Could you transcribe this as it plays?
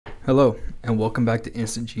Hello, and welcome back to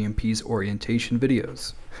InstantGMP's orientation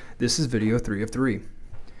videos. This is video 3 of 3.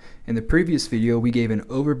 In the previous video, we gave an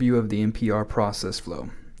overview of the NPR process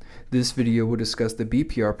flow. This video will discuss the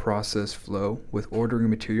BPR process flow with ordering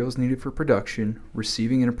materials needed for production,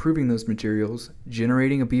 receiving and approving those materials,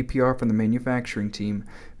 generating a BPR from the manufacturing team,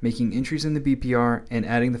 making entries in the BPR, and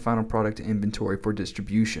adding the final product to inventory for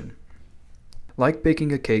distribution. Like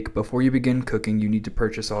baking a cake, before you begin cooking, you need to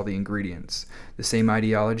purchase all the ingredients. The same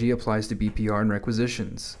ideology applies to BPR and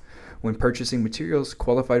requisitions. When purchasing materials,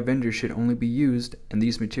 qualified vendors should only be used, and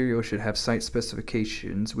these materials should have site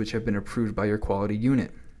specifications which have been approved by your quality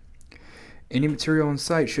unit. Any material on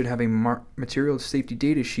site should have a material safety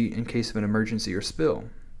data sheet in case of an emergency or spill.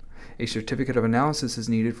 A certificate of analysis is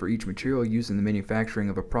needed for each material used in the manufacturing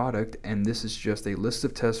of a product, and this is just a list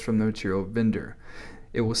of tests from the material vendor.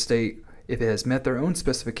 It will state if it has met their own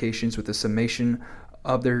specifications with a summation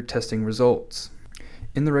of their testing results.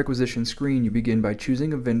 In the requisition screen, you begin by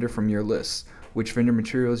choosing a vendor from your list, which vendor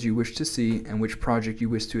materials you wish to see, and which project you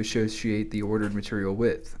wish to associate the ordered material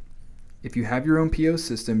with. If you have your own PO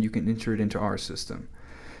system, you can enter it into our system.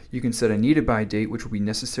 You can set a needed by date, which will be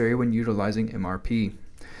necessary when utilizing MRP.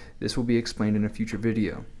 This will be explained in a future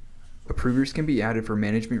video. Approvers can be added for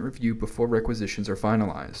management review before requisitions are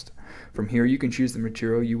finalized. From here, you can choose the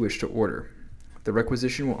material you wish to order. The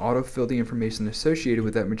requisition will autofill the information associated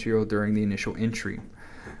with that material during the initial entry.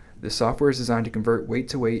 The software is designed to convert weight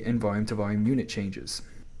to weight and volume to volume unit changes.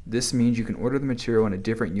 This means you can order the material in a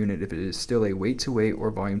different unit if it is still a weight to weight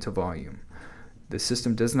or volume to volume. The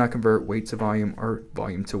system does not convert weight to volume or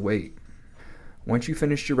volume to weight. Once you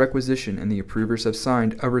finish your requisition and the approvers have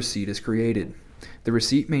signed, a receipt is created. The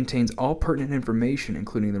receipt maintains all pertinent information,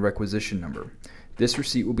 including the requisition number. This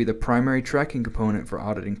receipt will be the primary tracking component for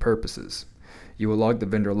auditing purposes. You will log the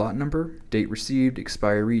vendor lot number, date received,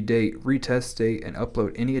 expiry date, retest date, and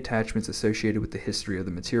upload any attachments associated with the history of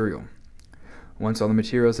the material. Once all the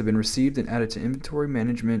materials have been received and added to inventory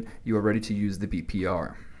management, you are ready to use the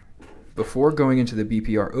BPR. Before going into the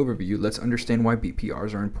BPR overview, let's understand why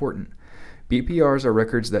BPRs are important. BPRs are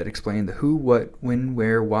records that explain the who, what, when,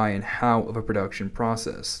 where, why, and how of a production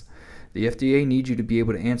process. The FDA needs you to be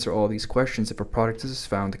able to answer all these questions if a product is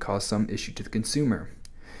found to cause some issue to the consumer.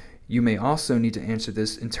 You may also need to answer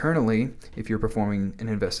this internally if you're performing an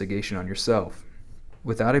investigation on yourself.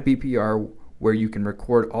 Without a BPR where you can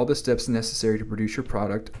record all the steps necessary to produce your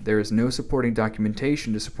product, there is no supporting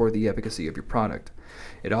documentation to support the efficacy of your product.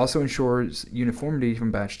 It also ensures uniformity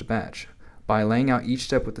from batch to batch. By laying out each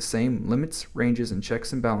step with the same limits, ranges, and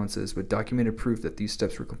checks and balances with documented proof that these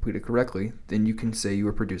steps were completed correctly, then you can say you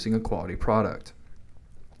are producing a quality product.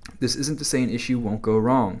 This isn't to say an issue won't go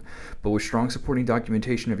wrong, but with strong supporting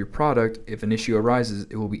documentation of your product, if an issue arises,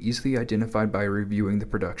 it will be easily identified by reviewing the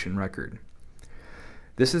production record.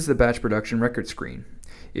 This is the batch production record screen.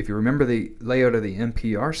 If you remember the layout of the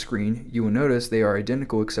NPR screen, you will notice they are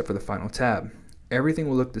identical except for the final tab. Everything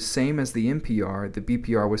will look the same as the NPR the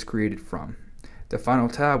BPR was created from. The final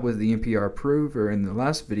tab was the NPR approver in the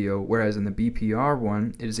last video, whereas in the BPR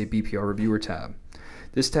one, it is a BPR reviewer tab.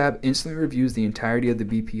 This tab instantly reviews the entirety of the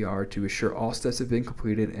BPR to assure all steps have been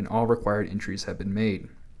completed and all required entries have been made.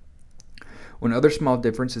 One other small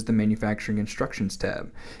difference is the Manufacturing Instructions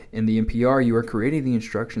tab. In the NPR, you are creating the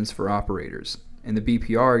instructions for operators. In the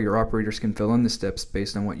BPR, your operators can fill in the steps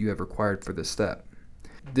based on what you have required for this step.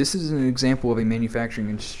 This is an example of a manufacturing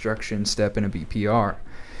instruction step in a BPR.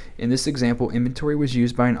 In this example, inventory was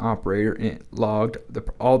used by an operator and it logged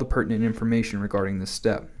all the pertinent information regarding this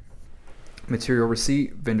step. Material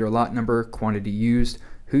receipt, vendor lot number, quantity used,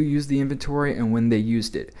 who used the inventory, and when they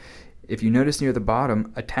used it. If you notice near the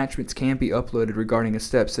bottom, attachments can be uploaded regarding a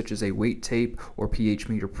step such as a weight tape or pH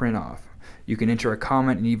meter print-off. You can enter a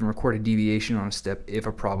comment and even record a deviation on a step if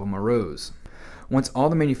a problem arose. Once all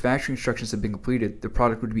the manufacturing instructions have been completed, the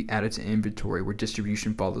product would be added to inventory where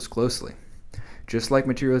distribution follows closely. Just like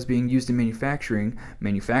materials being used in manufacturing,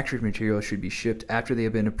 manufactured materials should be shipped after they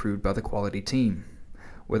have been approved by the quality team.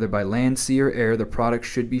 Whether by land, sea, or air, the product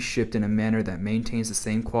should be shipped in a manner that maintains the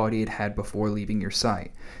same quality it had before leaving your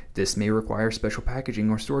site. This may require special packaging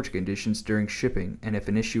or storage conditions during shipping, and if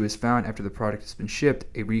an issue is found after the product has been shipped,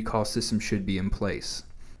 a recall system should be in place.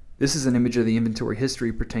 This is an image of the inventory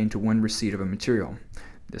history pertaining to one receipt of a material.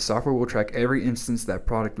 The software will track every instance that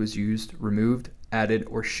product was used, removed, added,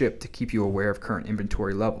 or shipped to keep you aware of current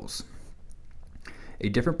inventory levels. A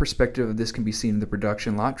different perspective of this can be seen in the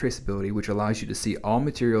production lot traceability, which allows you to see all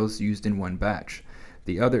materials used in one batch.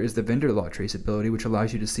 The other is the vendor lot traceability, which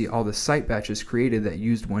allows you to see all the site batches created that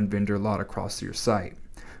used one vendor lot across your site.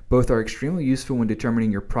 Both are extremely useful when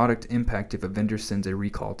determining your product impact if a vendor sends a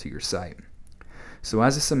recall to your site. So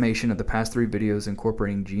as a summation of the past 3 videos,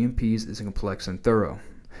 incorporating GMPs is complex and thorough.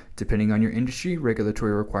 Depending on your industry,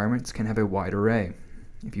 regulatory requirements can have a wide array.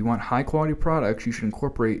 If you want high quality products, you should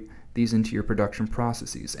incorporate these into your production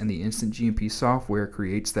processes, and the InstantGMP software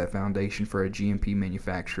creates that foundation for a GMP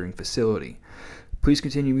manufacturing facility. Please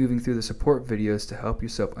continue moving through the support videos to help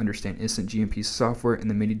yourself understand InstantGMP software and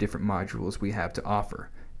the many different modules we have to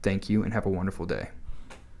offer. Thank you and have a wonderful day.